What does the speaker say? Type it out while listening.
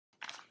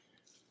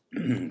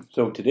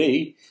So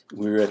today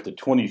we're at the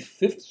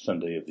 25th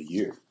Sunday of the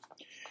year.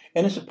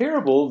 And it's a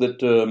parable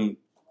that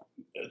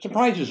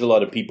surprises a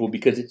lot of people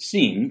because it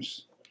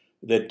seems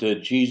that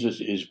Jesus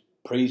is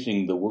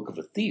praising the work of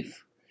a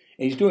thief.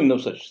 And he's doing no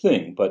such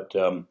thing, but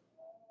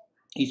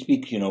he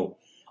speaks,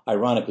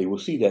 ironically. We'll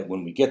see that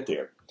when we get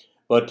there.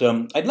 But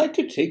I'd like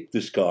to take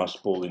this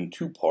gospel in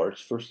two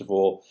parts. First of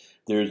all,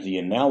 there's the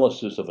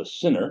analysis of a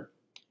sinner,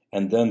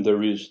 and then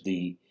there is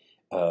the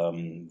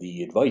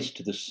advice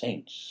to the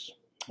saints.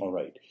 All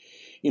right.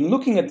 In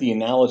looking at the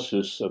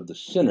analysis of the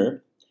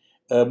sinner,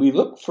 we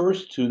look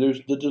first to there's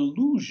the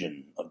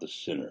delusion of the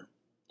sinner.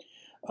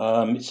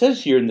 It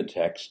says here in the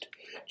text,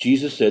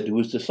 Jesus said to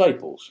his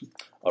disciples,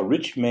 "A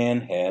rich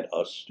man had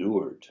a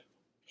steward."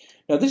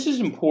 Now this is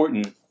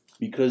important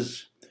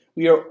because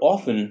we are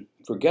often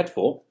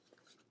forgetful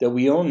that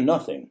we own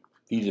nothing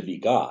vis-a-vis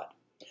God.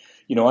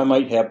 I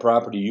might have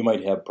property, you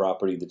might have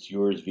property that's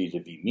yours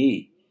vis-a-vis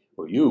me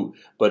or you,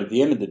 but at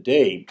the end of the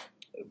day,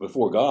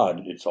 before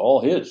God, it's all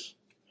his.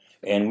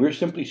 And we're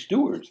simply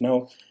stewards.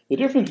 Now, the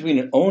difference between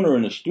an owner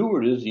and a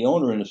steward is the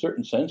owner, in a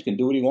certain sense, can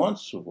do what he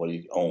wants with what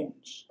he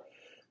owns.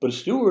 But a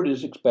steward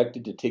is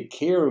expected to take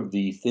care of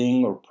the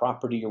thing or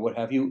property or what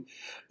have you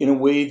in a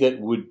way that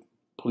would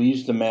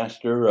please the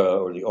master,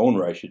 or the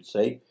owner, I should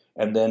say,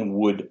 and then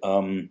would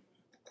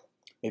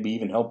maybe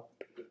even help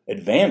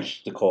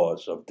advance the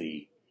cause of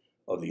the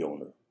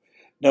owner.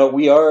 Now,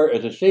 we are,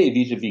 as I say,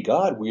 vis-a-vis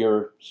God, we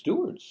are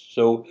stewards.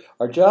 So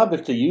our job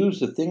is to use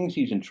the things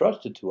he's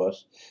entrusted to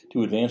us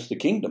to advance the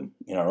kingdom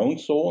in our own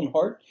soul and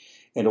heart,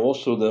 and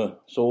also the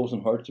souls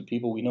and hearts of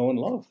people we know and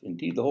love,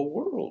 indeed the whole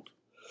world.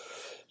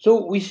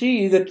 So we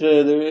see that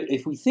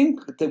if we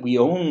think that we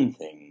own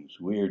things,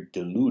 we're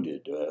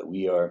deluded.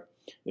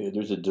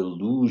 There's a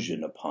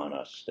delusion upon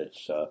us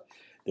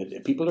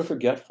that people are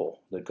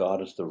forgetful that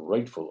God is the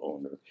rightful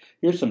owner.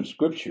 Here's some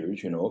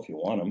scriptures, if you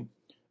want them.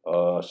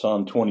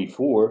 Psalm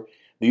 24,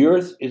 "The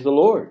earth is the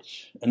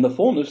Lord's, and the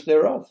fullness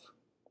thereof,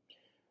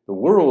 the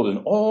world and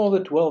all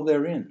that dwell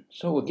therein."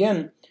 So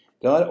again,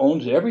 God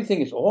owns everything.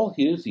 It's all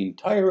his, the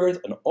entire earth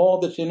and all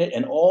that's in it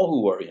and all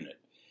who are in it,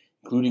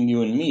 including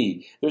you and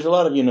me. There's a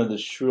lot of, this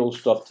shrill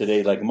stuff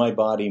today, like my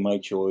body, my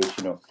choice,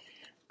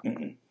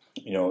 it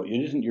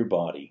isn't your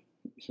body.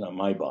 It's not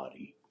my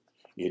body.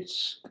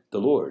 It's the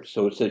Lord.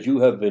 So it says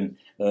you have been,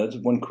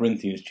 1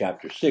 Corinthians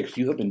chapter 6,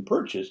 you have been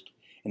purchased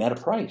and at a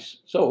price.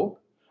 So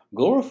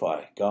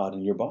glorify God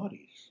in your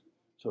bodies.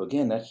 So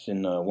again, that's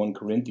in 1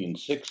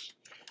 Corinthians 6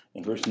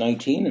 and verse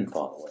 19 and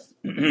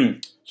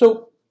following.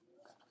 So,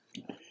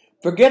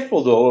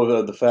 forgetful though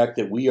of the fact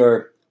that we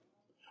are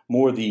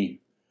more the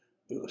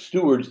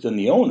stewards than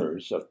the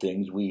owners of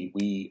things,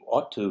 we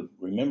ought to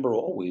remember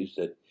always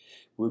that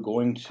we're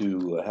going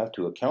to have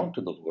to account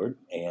to the Lord,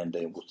 and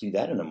we'll see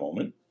that in a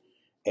moment,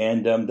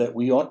 and that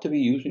we ought to be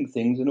using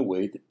things in a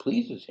way that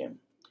pleases him.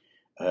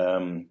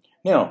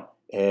 Now,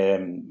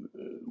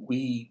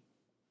 we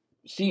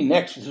see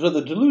next, so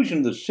the delusion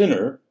of the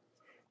sinner,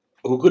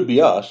 who could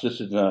be us.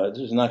 This is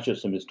not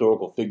just some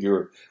historical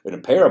figure in a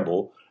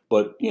parable,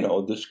 but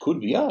this could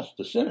be us,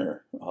 the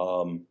sinner.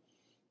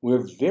 We're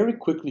very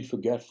quickly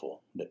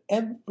forgetful that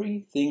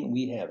everything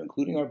we have,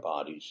 including our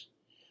bodies,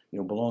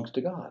 belongs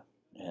to God.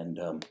 And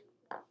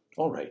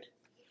all right,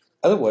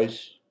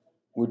 otherwise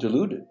we're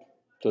deluded.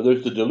 So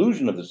there's the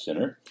delusion of the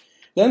sinner.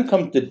 Then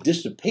comes the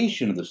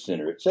dissipation of the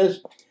sinner. It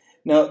says,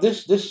 now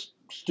this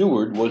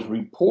steward was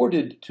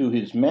reported to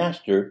his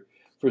master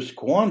for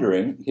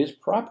squandering his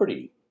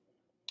property.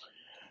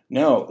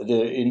 Now,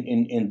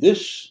 in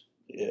this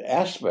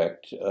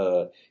aspect,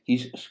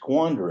 he's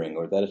squandering,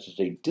 or that is to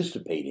say,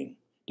 dissipating,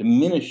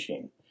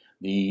 diminishing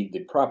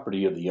the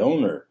property of the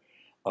owner.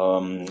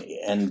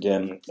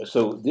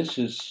 So this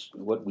is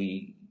what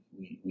we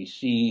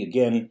see,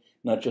 again,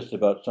 not just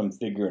about some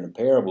figure in a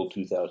parable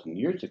 2,000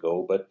 years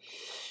ago, but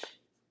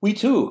we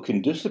too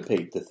can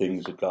dissipate the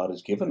things that God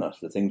has given us,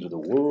 the things of the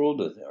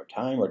world, our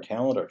time, our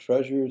talent, our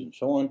treasures, and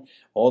so on,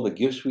 all the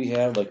gifts we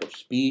have, like of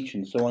speech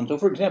and so on. So,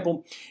 for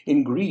example,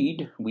 in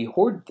greed, we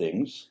hoard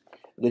things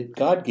that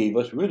God gave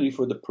us really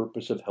for the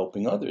purpose of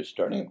helping others,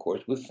 starting, of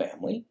course, with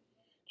family,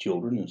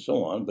 children, and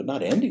so on, but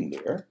not ending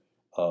there.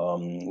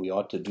 We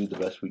ought to do the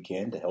best we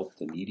can to help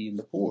the needy and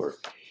the poor.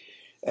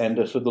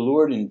 And so the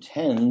Lord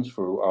intends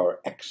for our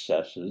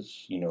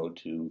excesses,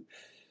 to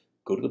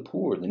go to the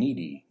poor, the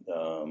needy,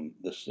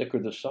 the sick or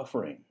the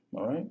suffering,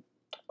 all right?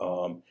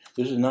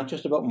 This is not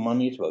just about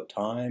money, it's about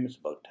time, it's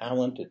about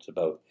talent, it's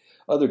about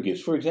other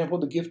gifts. For example,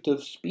 the gift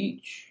of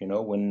speech,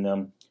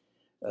 when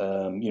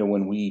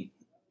we,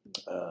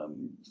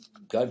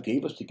 God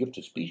gave us the gift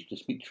of speech to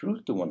speak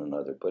truth to one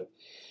another, but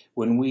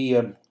when we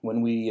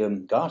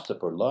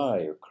gossip or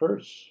lie or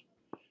curse,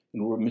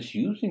 we're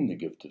misusing the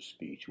gift of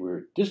speech,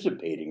 we're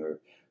dissipating or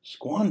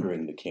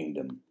squandering the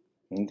kingdom,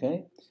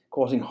 okay?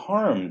 Causing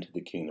harm to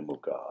the kingdom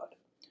of God.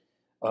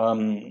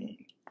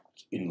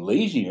 In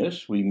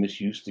laziness, we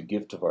misuse the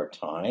gift of our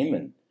time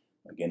and,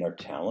 again, our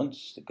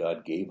talents that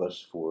God gave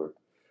us for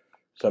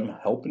some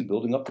help in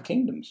building up the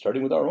kingdom,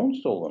 starting with our own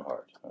soul and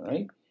heart, all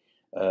right?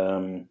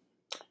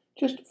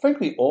 Just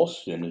frankly, all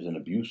sin is an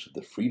abuse of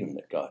the freedom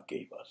that God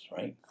gave us,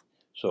 right?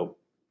 So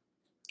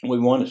what we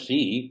want to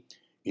see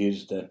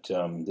is that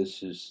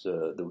this is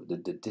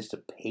the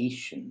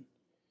dissipation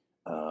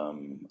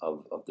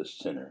of the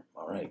sinner,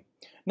 all right?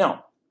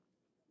 Now,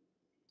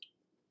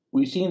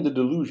 we see in the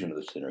delusion of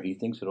the sinner, he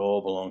thinks it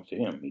all belongs to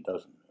him. He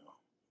doesn't,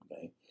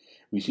 okay?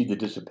 We see the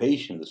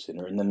dissipation of the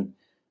sinner, and then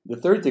the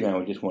third thing I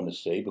would just want to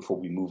say before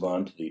we move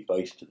on to the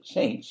advice to the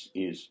saints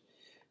is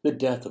the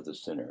death of the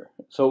sinner.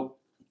 So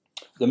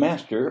the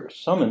master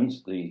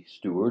summons the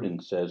steward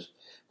and says,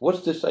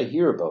 "What's this I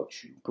hear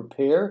about you?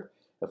 Prepare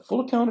a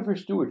full account of your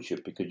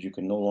stewardship, because you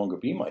can no longer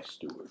be my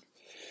steward."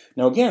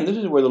 Now again, this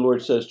is where the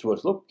Lord says to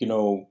us, look, there's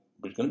going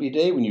to be a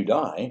day when you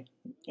die,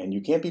 and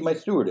you can't be my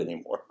steward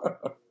anymore.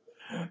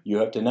 You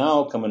have to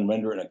now come and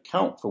render an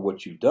account for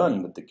what you've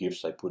done with the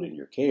gifts I put in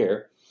your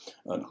care,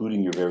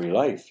 including your very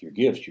life, your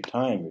gifts, your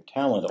time, your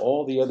talent,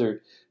 all the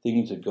other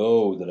things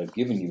that I've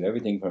given you,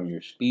 everything from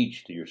your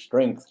speech to your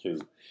strength to,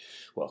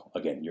 well,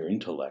 again, your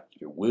intellect,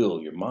 your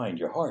will, your mind,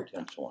 your heart,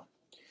 and so on.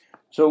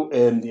 So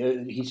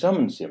he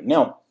summons him.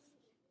 Now,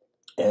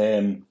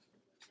 St.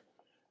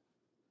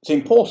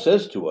 Paul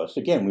says to us,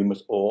 again, we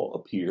must all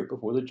appear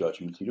before the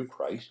judgment seat of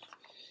Christ,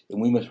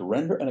 and we must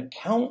render an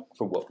account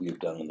for what we have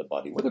done in the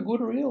body, whether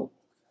good or ill.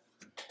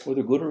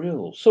 Whether good or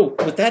ill. So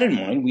with that in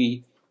mind,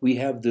 we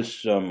have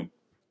this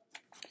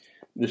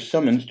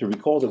summons to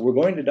recall that we're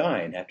going to die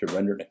and have to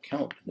render an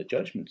account in the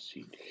judgment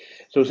seat.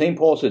 So St.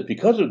 Paul says,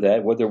 because of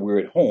that, whether we're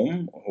at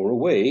home or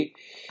away,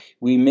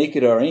 we make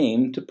it our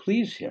aim to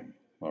please him.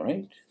 All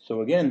right?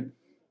 So again,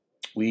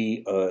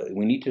 we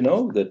need to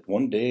know that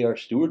one day our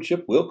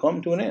stewardship will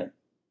come to an end,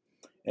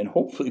 and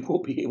hopefully we'll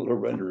be able to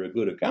render a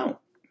good account.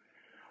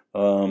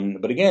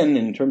 But again,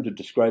 in terms of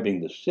describing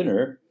the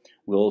sinner,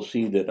 we'll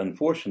see that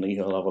unfortunately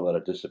he'll have a lot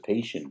of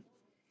dissipation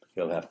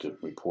he'll have to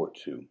report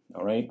to.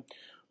 All right?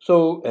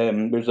 So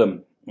there's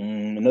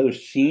another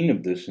scene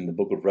of this in the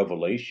book of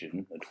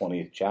Revelation, the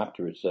 20th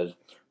chapter. It says,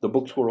 the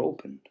books were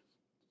opened.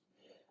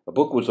 A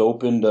book was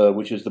opened,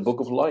 which is the book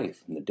of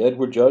life, and the dead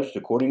were judged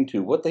according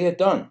to what they had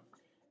done,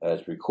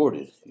 as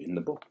recorded in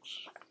the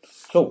books.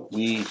 So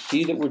we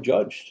see that we're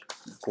judged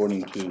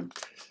according to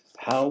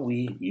how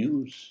we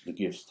use the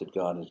gifts that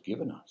God has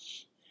given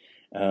us.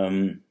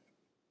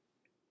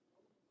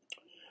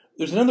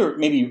 There's another,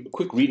 maybe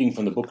quick reading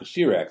from the book of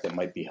Sirach that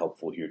might be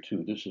helpful here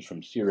too. This is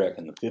from Sirach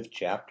in the 5th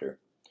chapter.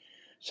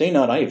 Say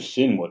not, I have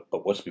sinned,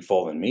 but what's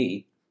befallen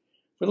me?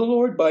 For the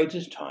Lord bides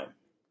his time.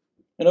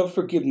 And of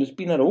forgiveness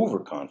be not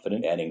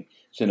overconfident, adding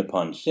sin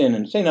upon sin.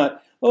 And say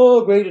not,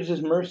 oh, great is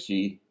his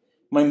mercy.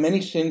 My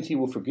many sins he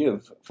will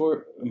forgive,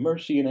 for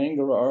mercy and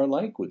anger are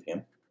alike with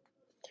him.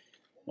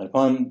 And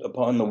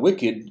upon the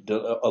wicked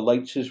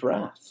alights his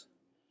wrath.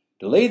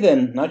 Delay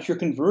then not your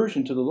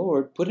conversion to the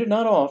Lord. Put it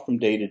not off from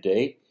day to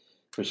day.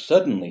 For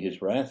suddenly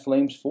his wrath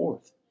flames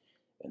forth,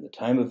 and the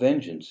time of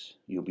vengeance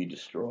you'll be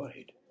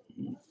destroyed.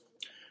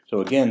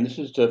 So again, this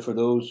is for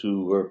those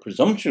who are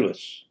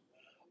presumptuous.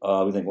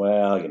 We think,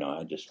 well,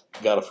 I just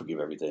got to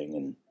forgive everything,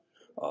 and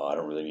I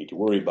don't really need to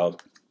worry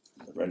about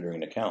rendering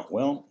an account.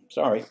 Well,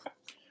 sorry.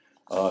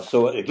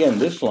 So again,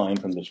 this line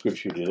from the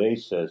scripture today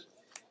says,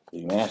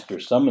 the master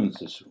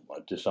summons this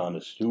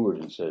dishonest steward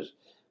and says,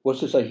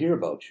 what's this I hear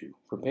about you?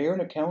 Prepare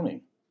an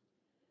accounting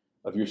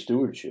of your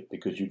stewardship,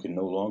 because you can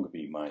no longer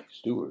be my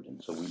steward.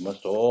 And so we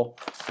must all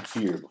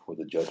appear before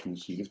the judgment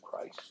seat of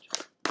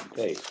Christ.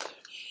 Okay,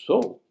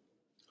 so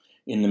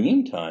in the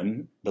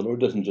meantime, the Lord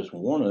doesn't just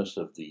warn us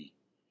of the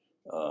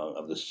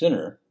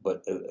sinner,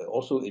 but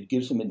also it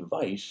gives him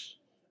advice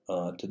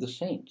to the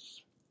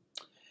saints.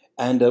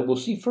 And we'll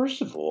see,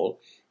 first of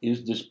all,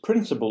 is this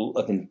principle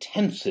of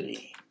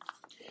intensity.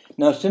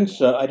 Now,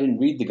 since I didn't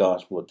read the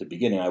gospel at the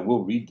beginning, I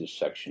will read this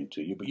section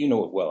to you, but you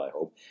know it well, I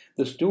hope.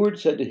 The steward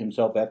said to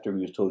himself after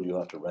he was told, you'll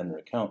have to render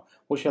account,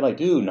 what shall I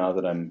do now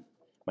that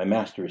my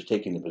master is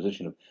taking the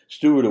position of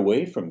steward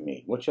away from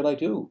me? What shall I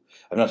do?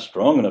 I'm not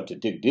strong enough to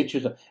dig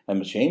ditches.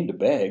 I'm ashamed to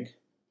beg.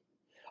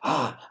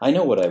 I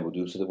know what I will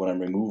do, so that when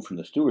I'm removed from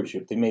the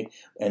stewardship, they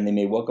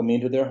may welcome me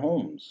into their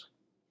homes.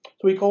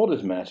 So he called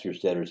his master's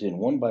debtors in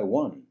one by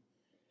one.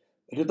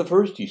 And to the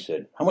first he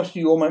said, how much do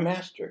you owe my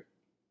master?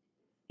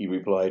 He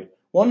replied,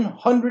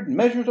 100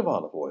 measures of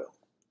olive oil.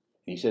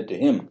 He said to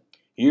him,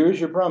 here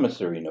is your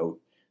promissory note.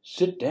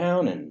 Sit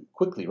down and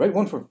quickly write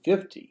one for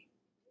 50.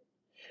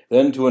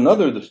 Then to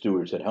another the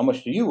steward said, how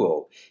much do you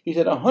owe? He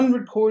said,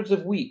 100 cords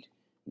of wheat.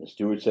 And the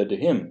steward said to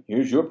him,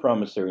 here's your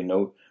promissory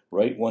note.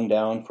 Write one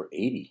down for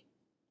 80.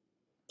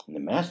 And the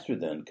master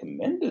then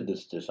commended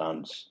this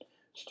dishonest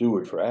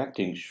steward for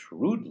acting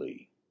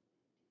shrewdly.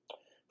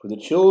 For the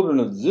children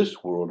of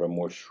this world are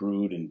more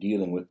shrewd in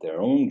dealing with their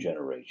own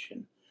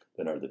generation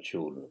than are the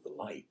children of the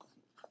light.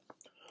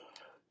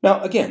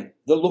 Now, again,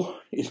 the Lord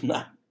is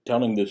not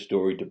telling this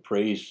story to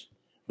praise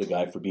the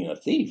guy for being a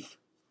thief,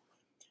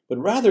 but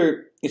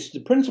rather it's the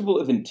principle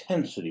of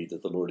intensity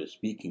that the Lord is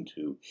speaking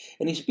to.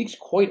 And he speaks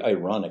quite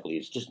ironically.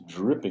 It's just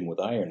dripping with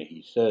irony.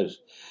 He says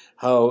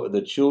how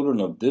the children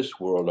of this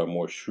world are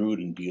more shrewd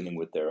in dealing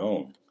with their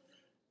own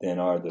than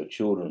are the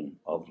children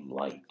of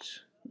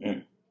light.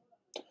 Mm.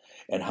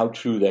 And how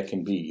true that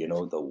can be. You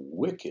know, the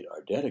wicked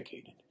are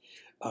dedicated.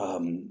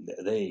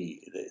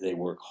 They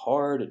work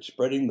hard at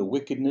spreading the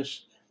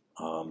wickedness.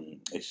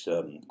 It's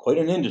quite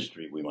an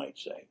industry, we might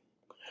say.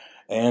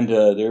 And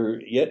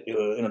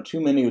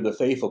too many of the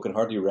faithful can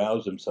hardly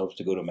rouse themselves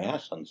to go to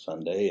Mass on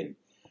Sunday and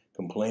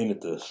complain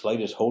at the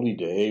slightest holy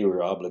day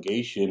or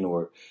obligation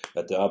or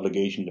at the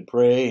obligation to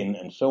pray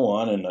and so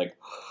on. And like,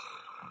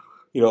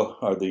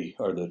 are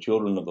the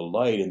children of the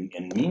light.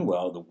 And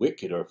meanwhile, the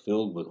wicked are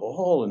filled with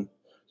all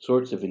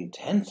sorts of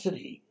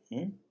intensity.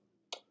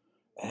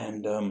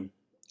 And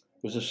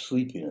there's a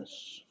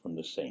sleepiness from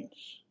the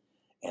saints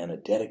and a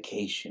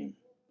dedication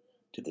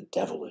to the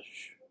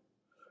devilish.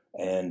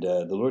 And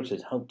the Lord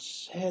says, how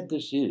sad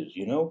this is,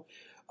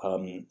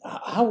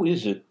 how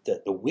is it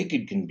that the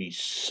wicked can be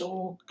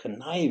so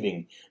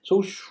conniving,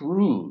 so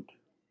shrewd,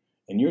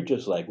 and you're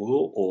just like,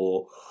 what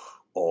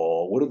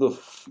are the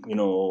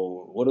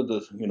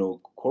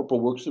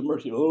corporal works of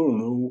mercy?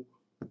 Oh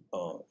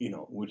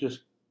no, we're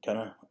just kind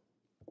of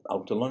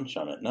out to lunch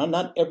on it. Now,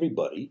 not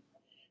everybody,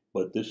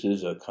 but this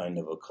is a kind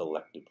of a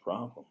collective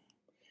problem.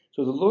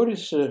 So the Lord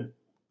is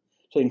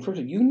saying,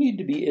 first, you need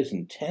to be as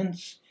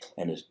intense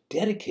and as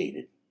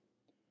dedicated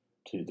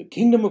to the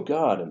kingdom of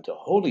God and to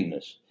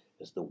holiness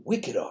as the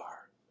wicked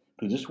are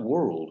to this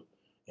world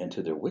and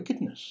to their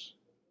wickedness.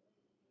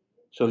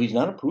 So he's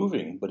not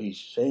approving, but he's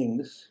saying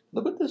this.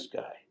 Look at this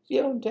guy. See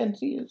how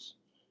intense he is?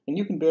 And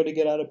you can barely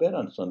get out of bed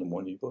on Sunday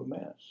morning to go to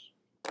Mass.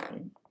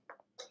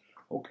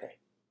 Okay.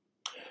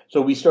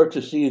 So we start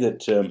to see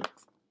that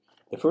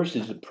the first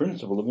is the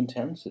principle of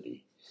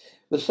intensity.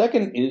 The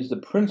second is the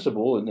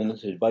principle, and then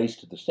it's advice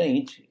to the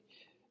saints,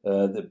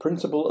 the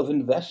principle of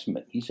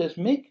investment. He says,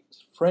 make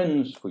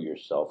friends for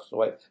yourself.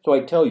 So I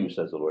tell you,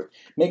 says the Lord,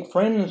 make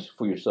friends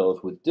for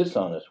yourselves with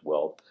dishonest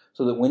wealth,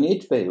 so that when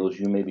it fails,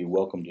 you may be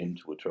welcomed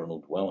into eternal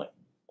dwelling.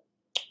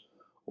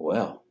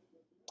 Well,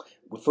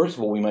 first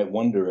of all, we might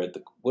wonder at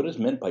what is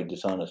meant by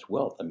dishonest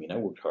wealth. I mean, I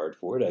worked hard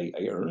for it.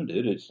 I earned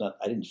it.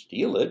 I didn't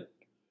steal it.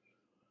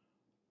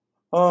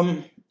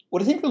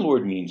 What I think the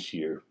Lord means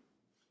here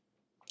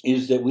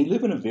is that we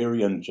live in a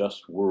very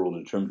unjust world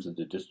in terms of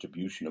the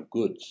distribution of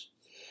goods.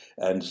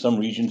 And some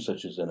regions,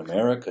 such as in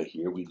America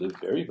here, we live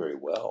very, very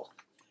well.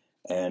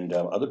 And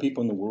other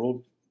people in the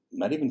world,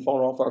 not even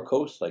far off our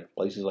coast, like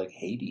places like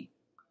Haiti,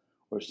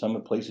 or some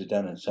places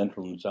down in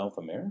Central and South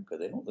America,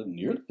 they don't live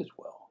nearly as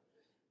well.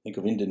 Think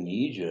of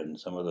Indonesia and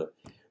some of the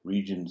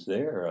regions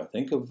there.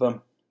 Think of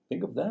them.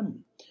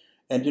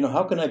 And,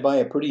 how can I buy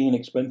a pretty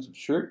inexpensive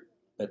shirt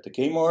at the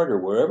Kmart or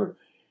wherever?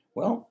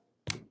 Well,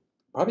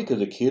 probably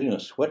because a kid in a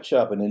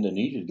sweatshop in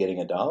Indonesia is getting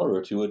 $1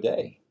 or $2 a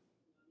day.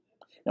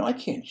 Now, I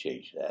can't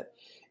change that.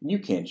 You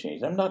can't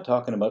change that. I'm not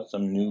talking about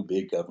some new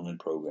big government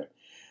program.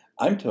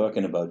 I'm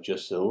talking about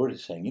just the Lord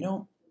is saying,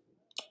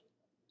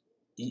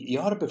 you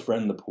ought to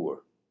befriend the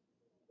poor.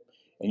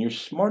 And you're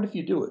smart if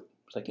you do it.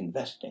 It's like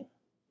investing.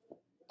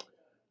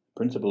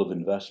 Principle of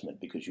investment,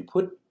 because you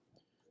put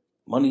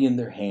money in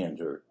their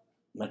hands, or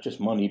not just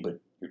money, but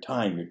your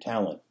time, your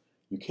talent.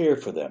 You care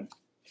for them.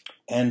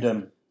 And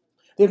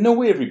they have no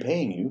way of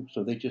repaying you,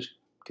 so they just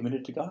commit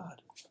it to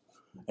God.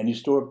 And you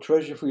store up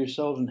treasure for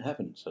yourselves in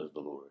heaven, says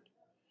the Lord.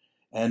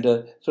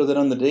 And so that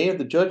on the day of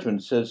the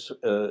judgment, it says,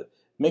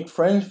 make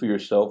friends for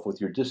yourself with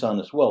your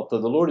dishonest wealth. So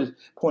the Lord is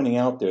pointing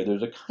out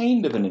there's a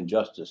kind of an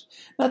injustice.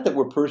 Not that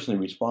we're personally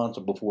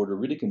responsible for it or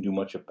really can do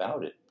much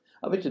about it.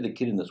 I bet you the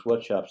kid in the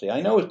sweatshop say,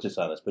 I know it's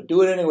dishonest, but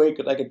do it anyway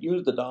because I could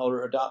use the $1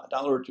 or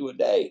 $2 a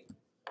day.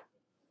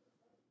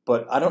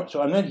 But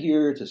I'm not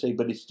here to say,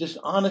 but it's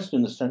dishonest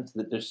in the sense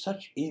that there's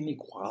such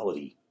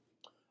inequality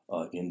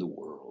in the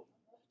world.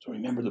 So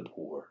remember the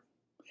poor.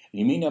 And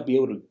you may not be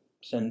able to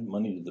send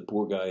money to the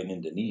poor guy in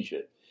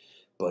Indonesia,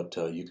 but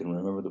you can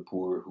remember the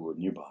poor who are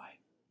nearby,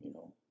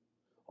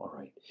 All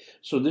right.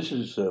 So this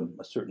is a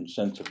certain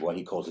sense of why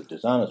he calls it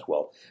dishonest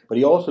wealth. But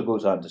he also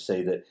goes on to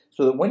say that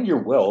so that when your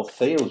wealth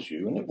fails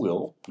you, and it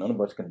will, none of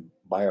us can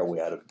buy our way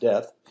out of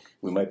death.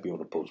 We might be able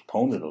to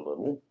postpone it a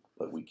little,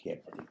 but we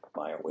can't really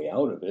buy our way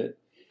out of it,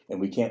 and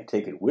we can't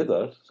take it with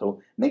us.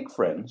 So make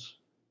friends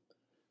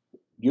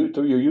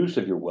through your use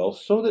of your wealth,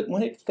 so that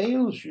when it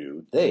fails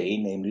you, they,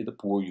 namely the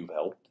poor you've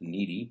helped, the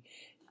needy,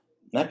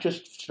 not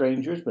just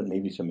strangers, but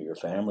maybe some of your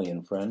family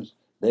and friends,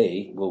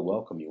 they will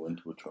welcome you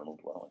into eternal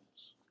dwellings.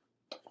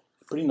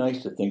 It's pretty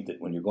nice to think that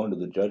when you're going to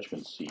the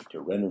judgment seat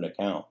to render an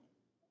account,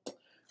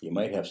 you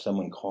might have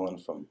someone calling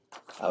from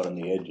out on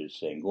the edges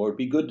saying, Lord,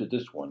 be good to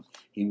this one.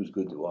 He was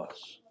good to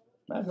us.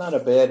 That's not a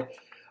bad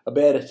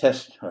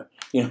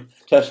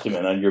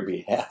testament on your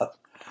behalf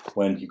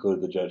when you go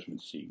to the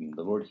judgment seat. And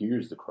the Lord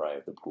hears the cry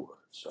of the poor.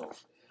 So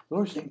the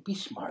Lord's saying, be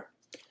smart.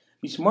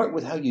 Be smart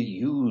with how you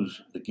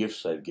use the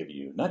gifts I've given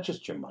you. Not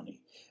just your money,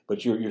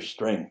 but your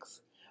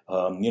strength.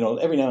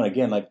 Every now and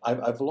again, like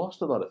I've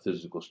lost a lot of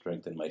physical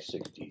strength in my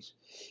 60s.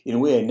 In a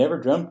way I never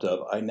dreamt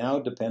of. I now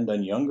depend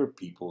on younger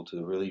people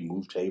to really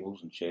move tables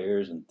and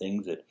chairs and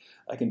things that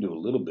I can do a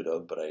little bit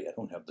of, but I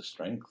don't have the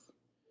strength.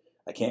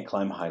 I can't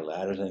climb high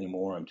ladders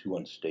anymore. I'm too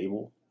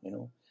unstable,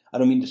 I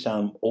don't mean to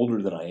sound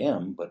older than I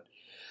am, but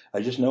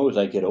I just know as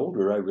I get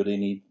older, I really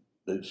need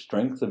the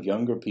strength of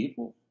younger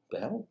people to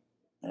help.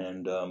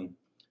 And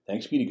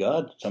thanks be to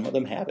God, some of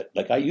them have it,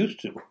 like I used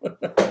to.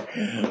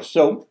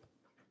 So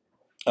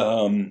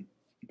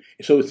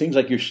things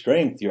like your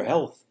strength, your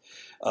health,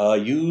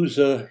 use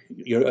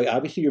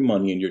obviously your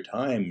money and your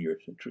time,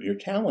 your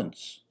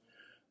talents.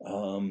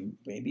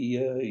 Maybe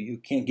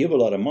you can't give a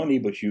lot of money,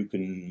 but you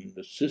can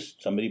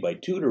assist somebody by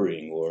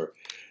tutoring or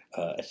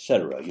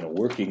etc.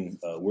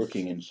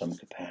 Working in some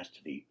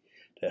capacity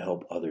to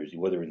help others,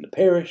 whether in the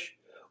parish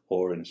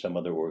or in some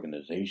other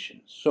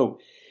organization. So,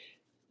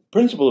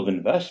 principle of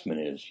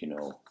investment is,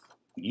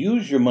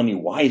 use your money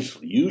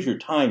wisely. Use your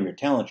time, your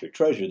talent, your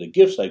treasure, the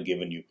gifts I've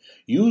given you.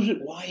 Use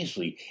it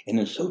wisely, and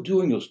in so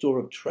doing, you'll store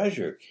up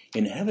treasure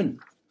in heaven,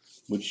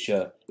 which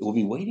will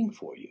be waiting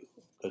for you.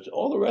 Because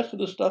all the rest of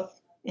the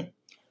stuff,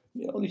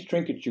 these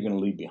trinkets you're going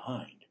to leave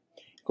behind.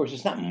 Of course,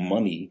 it's not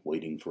money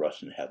waiting for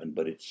us in heaven,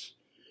 but it's,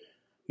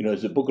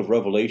 as the book of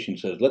Revelation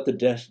says, let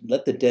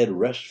the dead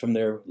rest from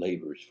their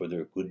labors, for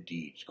their good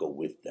deeds go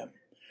with them.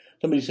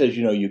 Somebody says,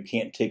 you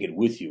can't take it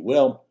with you.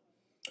 Well,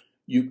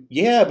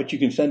 but you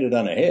can send it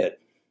on ahead.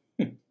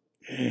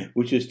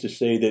 Which is to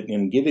say that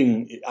in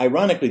giving,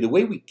 ironically, the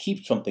way we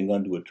keep something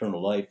unto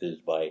eternal life is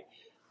by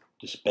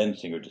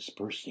dispensing or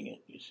dispersing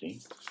it, you see.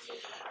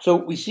 So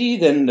we see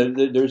then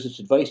there's this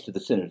advice to the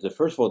sinners.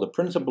 First of all, the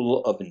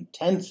principle of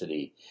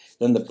intensity,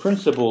 then the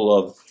principle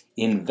of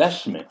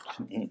investment.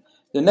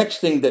 The next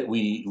thing that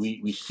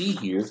we see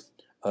here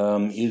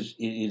is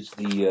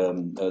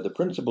the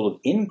principle of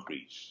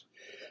increase.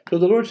 So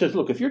the Lord says,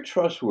 look, if you're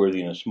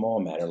trustworthy in a small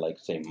matter, like,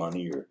 say,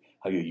 money or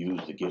how you use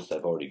the gifts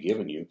I've already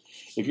given you,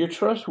 if you're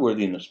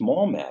trustworthy in a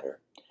small matter,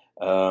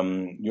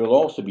 you'll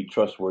also be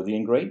trustworthy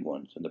in great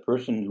ones. And the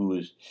person who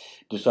is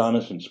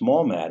dishonest in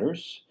small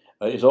matters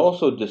is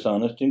also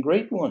dishonest in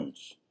great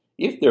ones.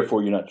 If,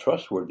 therefore, you're not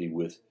trustworthy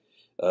with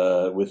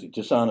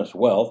dishonest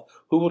wealth,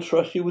 who will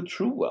trust you with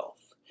true wealth?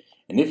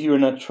 And if you are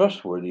not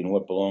trustworthy in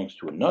what belongs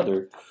to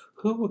another,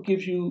 who will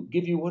give you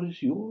what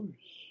is yours?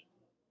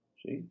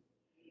 See?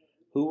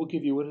 Who will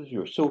give you what is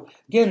yours? So,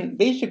 again,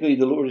 basically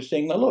the Lord is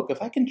saying, now look, if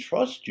I can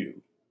trust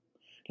you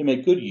to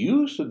make good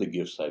use of the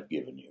gifts I've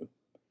given you,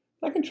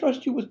 I can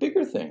trust you with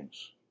bigger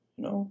things,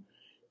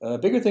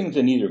 bigger things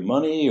than either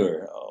money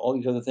or all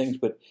these other things,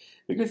 but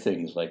bigger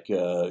things like,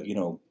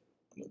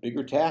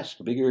 bigger tasks,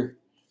 bigger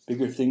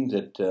things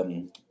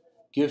that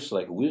gifts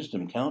like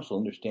wisdom, counsel,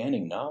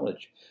 understanding,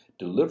 knowledge,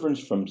 deliverance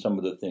from some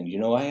of the things.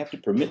 I have to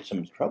permit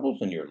some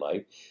troubles in your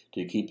life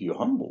to keep you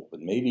humble, but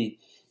maybe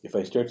if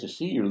I start to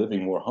see you're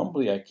living more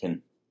humbly, I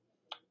can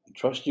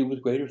trust you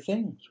with greater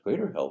things,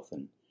 greater health,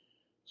 and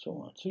so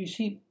on. So you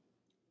see,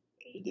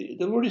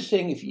 the Lord is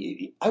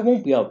saying, I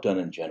won't be outdone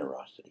in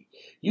generosity.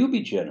 You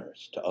be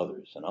generous to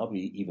others, and I'll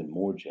be even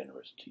more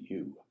generous to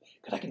you,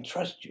 because I can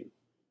trust you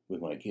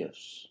with my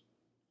gifts.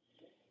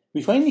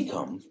 We finally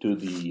come to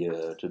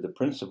the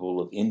principle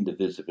of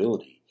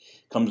indivisibility.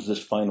 Comes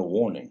this final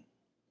warning.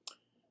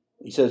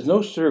 He says,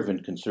 no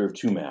servant can serve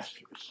two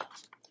masters.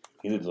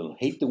 Either they'll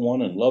hate the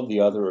one and love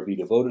the other, or be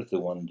devoted to the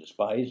one and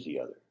despise the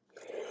other.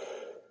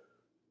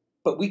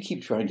 But we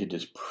keep trying to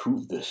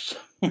disprove this.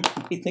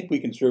 We think we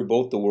can serve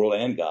both the world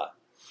and God.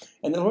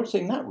 And the Lord's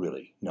saying, not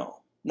really,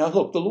 no. Now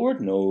look, the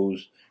Lord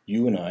knows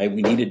you and I,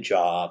 we need a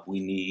job, we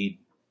need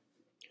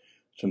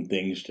some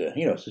things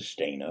to,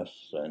 sustain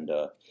us. And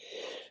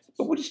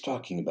but what he's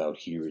talking about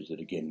here is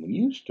that, again, when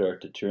you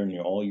start to turn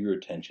all your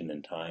attention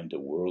and time to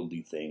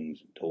worldly things,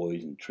 and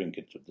toys and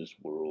trinkets of this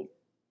world,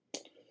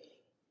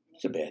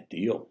 it's a bad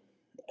deal.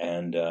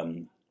 And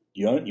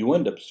you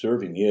end up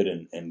serving it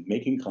and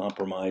making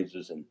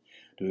compromises and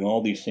doing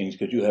all these things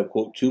because you have,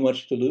 quote, too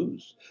much to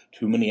lose,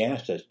 too many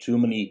assets, too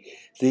many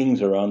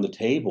things are on the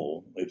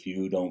table if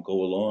you don't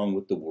go along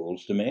with the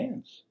world's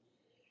demands.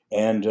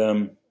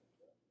 And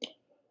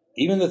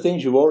even the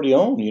things you already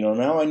own,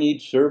 now I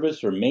need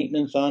service or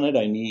maintenance on it.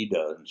 I need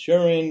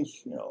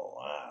insurance,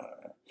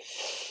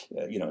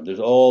 there's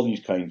all these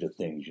kinds of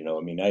things,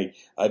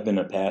 I've been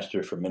a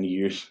pastor for many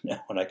years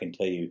now, and I can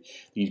tell you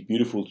these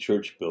beautiful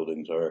church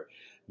buildings are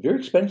very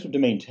expensive to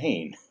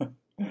maintain.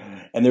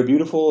 And they're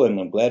beautiful, and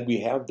I'm glad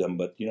we have them,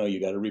 but, you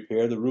got to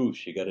repair the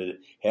roofs, you got to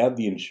have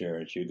the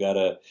insurance, you got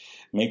to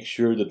make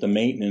sure that the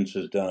maintenance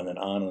is done, and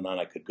on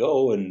I could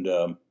go,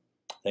 and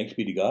thanks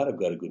be to God, I've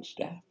got a good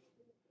staff.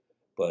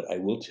 But I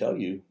will tell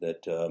you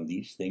that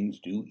these things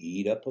do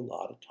eat up a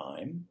lot of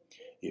time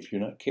if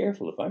you're not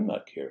careful, if I'm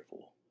not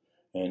careful.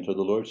 And so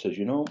the Lord says,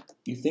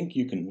 you think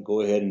you can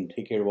go ahead and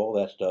take care of all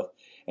that stuff,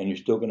 and you're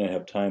still going to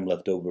have time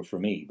left over for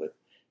me. But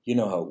you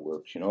know how it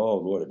works. Oh,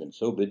 Lord, I've been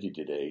so busy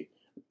today.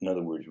 In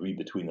other words, read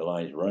between the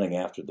lines, running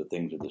after the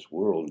things of this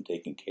world and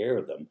taking care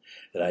of them,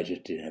 that I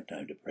just didn't have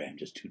time to pray. I'm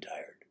just too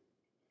tired.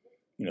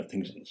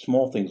 Things,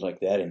 small things like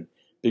that, and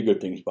bigger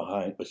things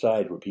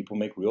besides, where people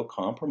make real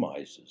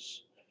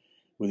compromises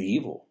with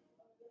evil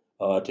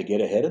to get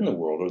ahead in the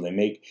world, or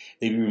they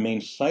remain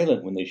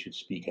silent when they should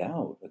speak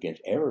out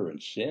against error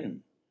and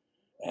sin,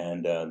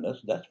 and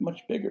that's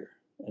much bigger.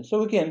 And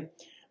so again,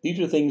 these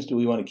are things that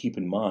we want to keep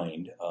in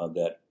mind,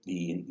 that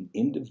the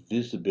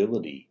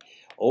indivisibility,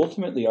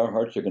 ultimately our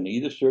hearts are going to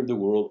either serve the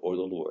world or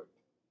the Lord.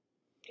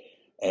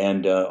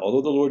 And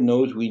although the Lord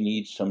knows we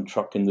need some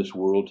truck in this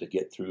world to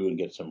get through and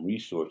get some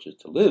resources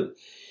to live,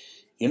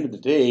 at the end of the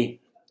day,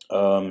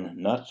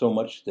 not so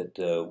much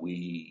that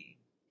we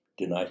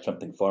deny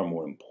something far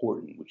more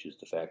important, which is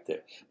the fact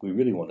that we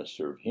really want to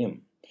serve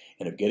Him.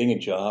 And if getting a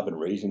job and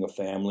raising a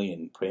family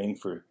and praying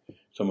for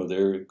some of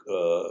their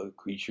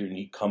creature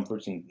need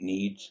comforts and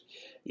needs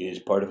is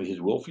part of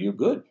His will for you,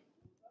 good.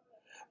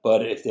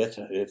 But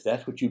if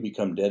that's what you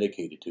become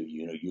dedicated to,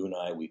 you and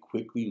I, we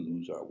quickly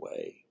lose our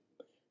way.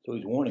 So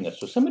He's warning us.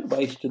 So some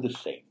advice to the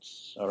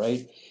saints, all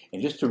right?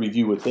 And just to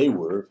review what they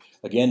were,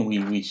 again,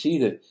 we see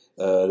that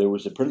there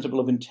was a principle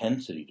of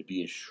intensity, to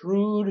be as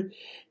shrewd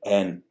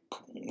and,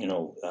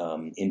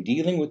 in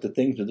dealing with the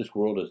things of this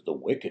world as the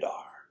wicked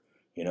are.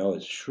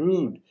 As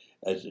shrewd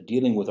as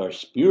dealing with our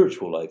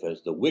spiritual life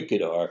as the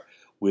wicked are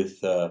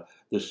with the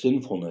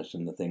sinfulness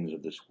and the things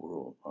of this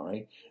world, all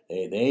right?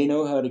 They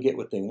know how to get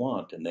what they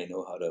want, and they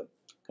know how to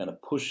kind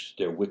of push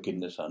their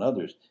wickedness on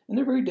others, and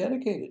they're very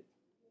dedicated.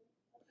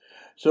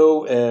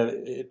 So,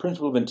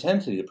 principle of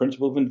intensity, the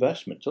principle of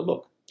investment. So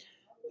look,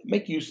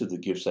 make use of the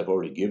gifts I've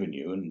already given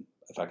you, and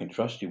if I can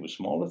trust you with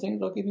smaller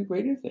things, I'll give you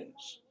greater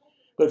things.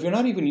 But if you're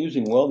not even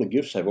using well the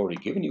gifts I've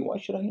already given you, why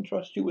should I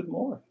entrust you with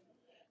more?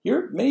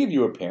 Many of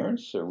you are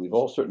parents, or we've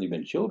all certainly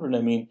been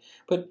children,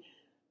 but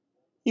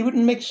it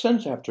wouldn't make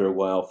sense after a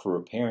while for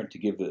a parent to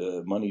give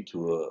money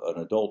to an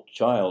adult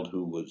child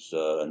who was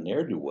a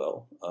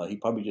ne'er-do-well.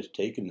 He'd probably just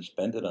take it and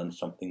spend it on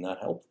something not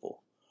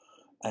helpful.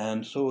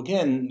 And so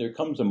again, there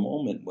comes a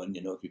moment when,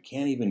 if you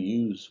can't even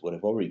use what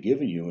I've already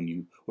given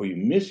you or you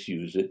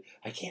misuse it,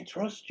 I can't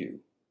trust you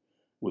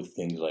with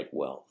things like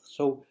wealth.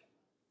 So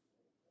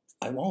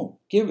I won't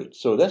give it.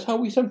 So that's how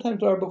we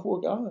sometimes are before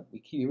God.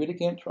 We really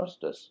can't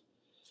trust us.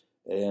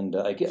 And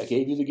I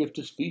gave you the gift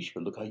of speech,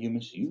 but look how you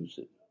misuse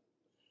it.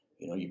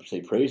 You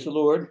say, praise the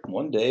Lord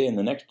one day, and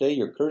the next day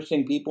you're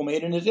cursing people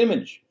made in His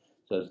image,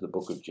 says the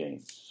book of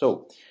James.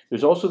 So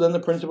there's also then the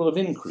principle of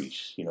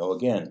increase.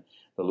 Again,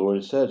 the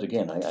Lord says,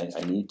 again,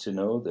 I need to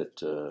know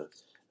that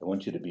I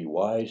want you to be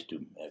wise,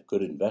 to have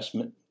good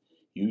investment,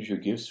 use your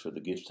gifts for the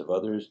gifts of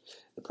others.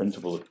 The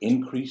principle of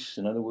increase,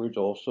 in other words,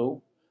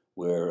 also,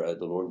 where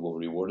the Lord will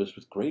reward us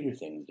with greater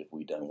things if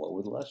we've done well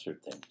with lesser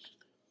things.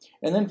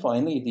 And then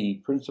finally,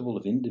 the principle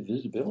of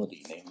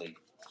indivisibility, namely,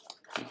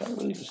 you got to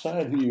really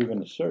decide who you're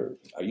going to serve.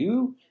 Are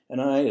you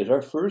and I, is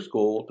our first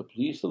goal to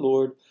please the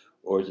Lord,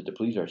 or is it to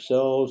please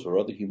ourselves or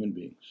other human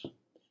beings?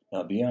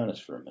 Now, be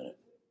honest for a minute.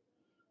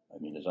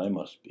 As I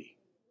must be.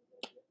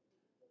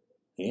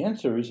 The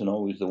answer isn't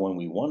always the one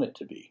we want it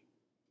to be.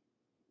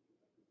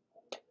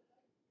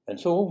 And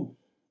so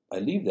I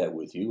leave that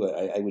with you.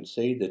 I would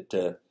say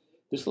that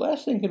this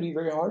last thing can be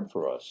very hard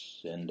for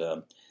us. And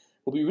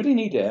what we really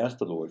need to ask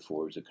the Lord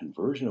for is a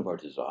conversion of our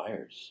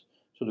desires,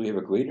 so that we have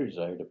a greater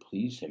desire to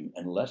please Him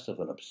and less of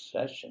an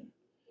obsession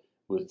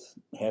with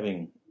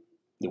having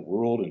the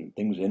world and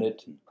things in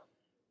it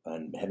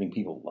and having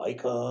people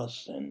like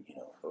us, and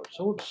we're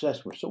so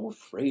obsessed, we're so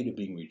afraid of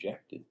being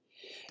rejected.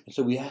 And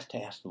so we have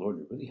to ask the Lord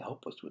to really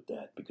help us with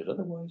that, because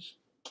otherwise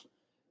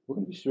we're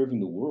going to be serving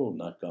the world,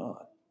 not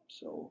God.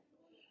 So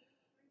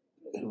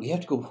we have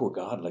to go before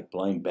God like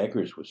blind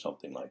beggars with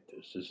something like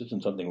this. This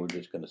isn't something we're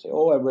just going to say,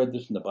 oh, I read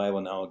this in the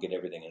Bible, now I'll get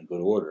everything in good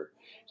order.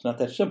 It's not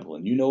that simple,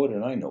 and you know it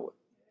and I know it.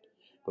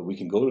 But we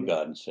can go to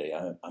God and say,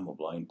 I'm a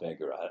blind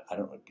beggar. I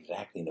don't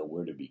exactly know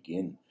where to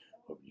begin.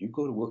 But you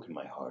go to work in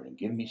my heart and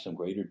give me some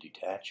greater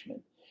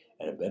detachment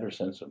and a better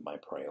sense of my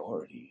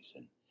priorities,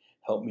 and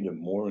help me to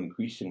more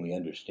increasingly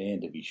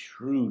understand, to be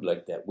shrewd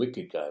like that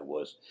wicked guy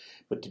was,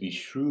 but to be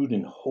shrewd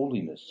in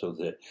holiness, so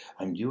that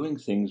I'm doing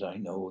things I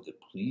know that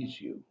please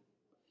you,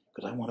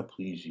 because I want to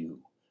please you.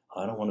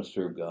 I don't want to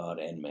serve God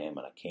and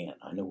mammon. I can't.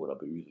 I know what I'll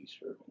be really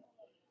serving.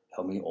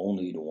 Help me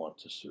only to want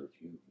to serve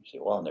you. You say,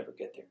 well, I'll never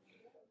get there.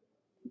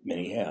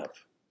 Many have.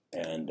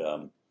 And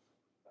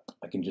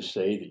I can just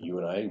say that you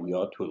and I, we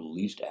ought to at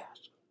least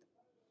ask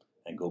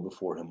and go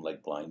before Him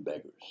like blind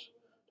beggars.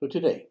 So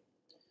today,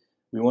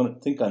 we want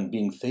to think on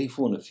being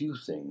faithful in a few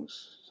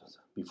things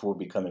before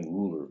becoming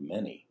ruler of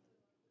many.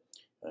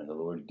 And the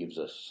Lord gives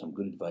us some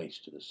good advice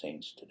to the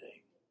saints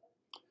today.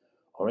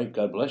 All right,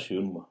 God bless you,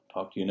 and we'll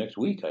talk to you next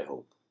week, I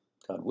hope.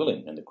 God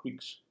willing, and the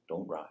creeks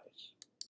don't rise.